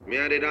Me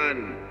had it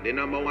on, the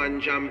number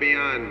one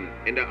champion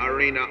in the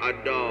arena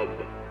of dub.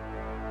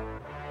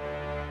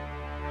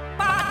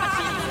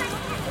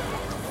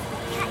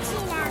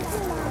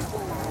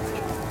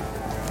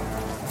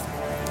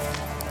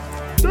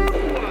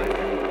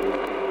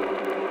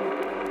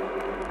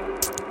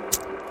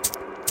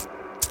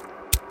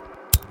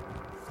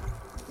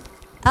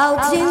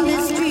 Out in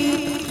the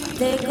street,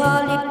 they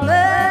call it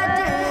murder.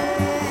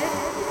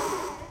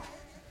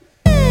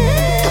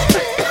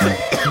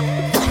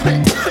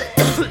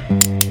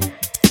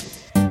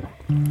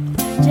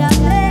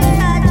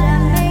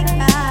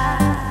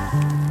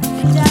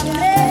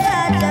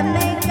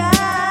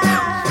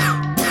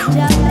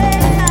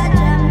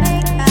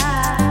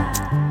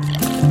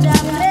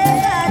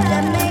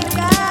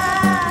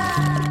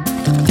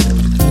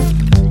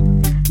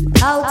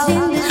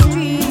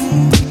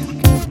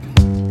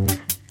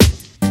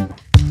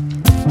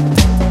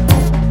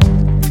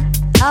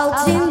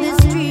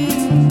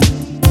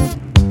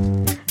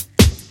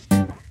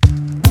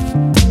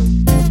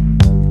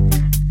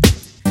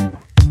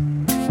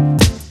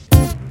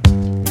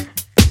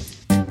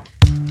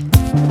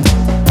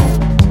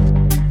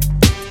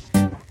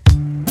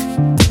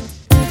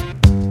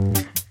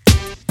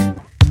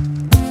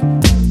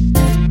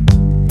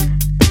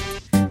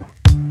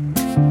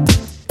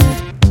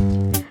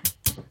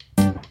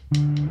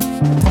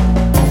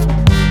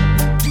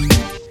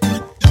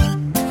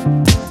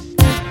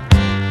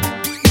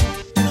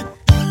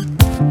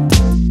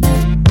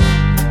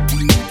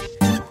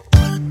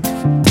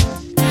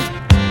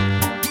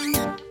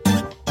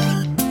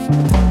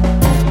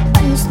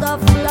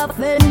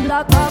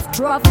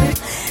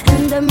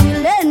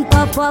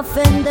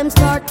 And them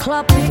start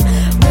clapping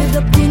with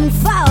a pin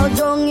foul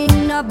down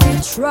in a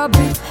bitch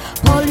rabbit.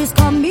 Police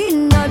come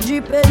in a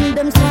jeep and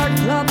them start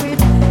clapping.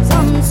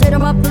 Some say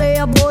them a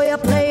boy, a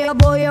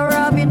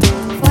rabbit.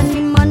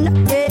 Funny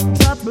man get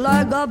trapped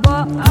like a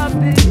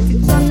Barbie.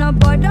 Son of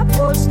boy the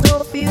post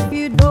up if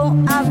you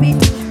don't have it.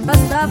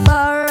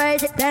 Rastafari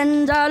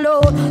stand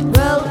alone.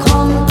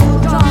 Welcome to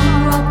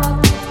Jamrock.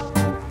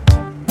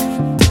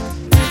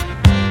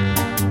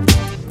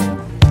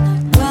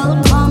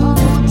 Welcome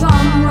to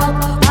Jamrock.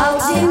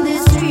 Out in the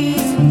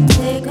streets,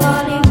 they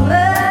call it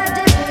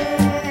murder.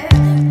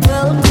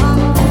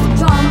 Welcome to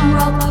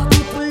Jamrock.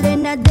 People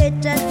in a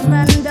debt at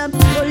random.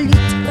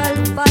 Political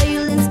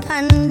violence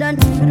scandal.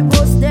 The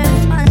ghost them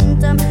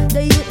phantom.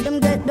 The youth them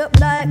get up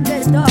like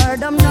they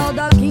stardom. Now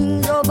the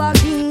kings over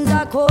kings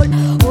are cold.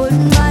 Old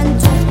man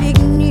to big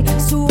knee.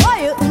 So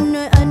I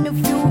and a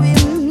few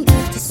with me.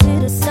 To see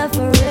the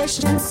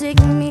separation sick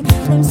me.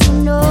 Them so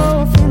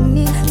know for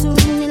me. To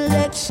win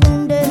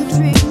election then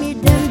treat me.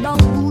 Them down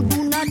who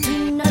do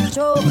nothing at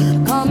all.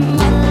 Come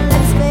on,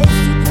 let's face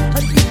it. A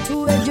bit to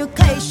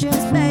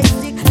education's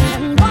basic.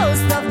 And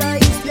most of the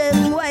youth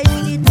them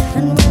waste it.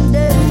 And when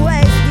them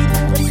waste it,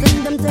 let's send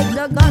them take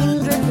the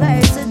guns,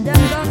 replace it.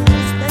 Them don't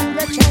spend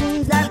the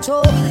chains at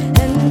all.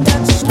 And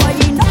that's why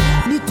you know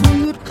little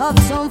youth have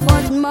some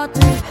fun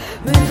matic.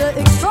 With the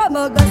extra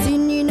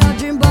magazine in a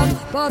dream back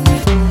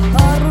pocket.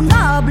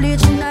 Haruna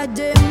bleach in a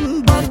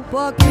dim back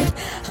pocket.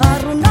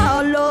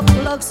 Haruna lock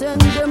locks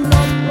and them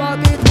lock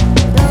rocket.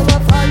 Never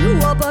follow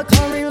up a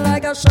curry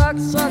like a shark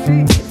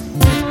socket.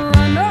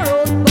 Run the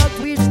road back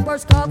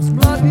whispers cops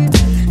block it.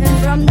 And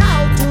from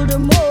now till the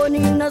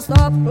morning I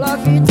stop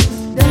block it.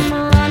 Then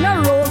run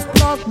a road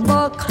block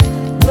back.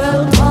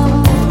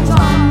 Welcome to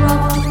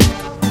Jamrock.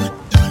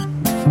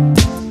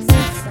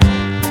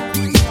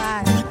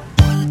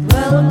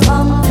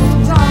 Welcome to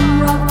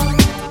Jamrock.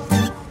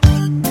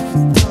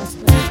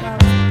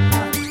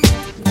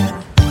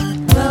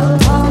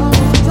 Welcome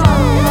to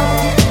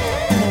Jamrock.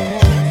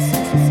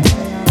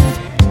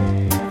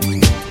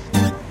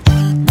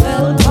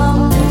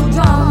 Welcome to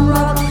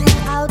Jamrock.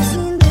 Out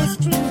in the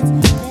streets,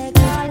 they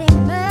call it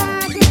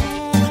murder.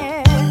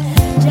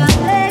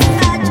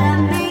 Jamaica,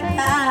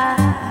 Jamaica,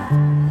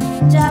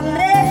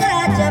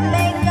 Jamaica,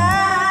 Jamaica,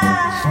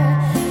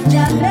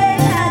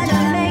 Jamaica,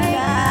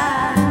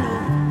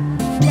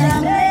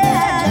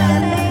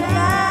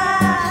 Jamaica.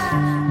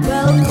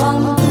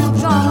 Welcome to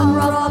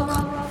Jamrock.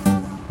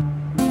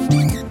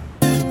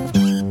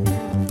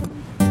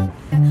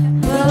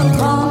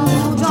 Welcome.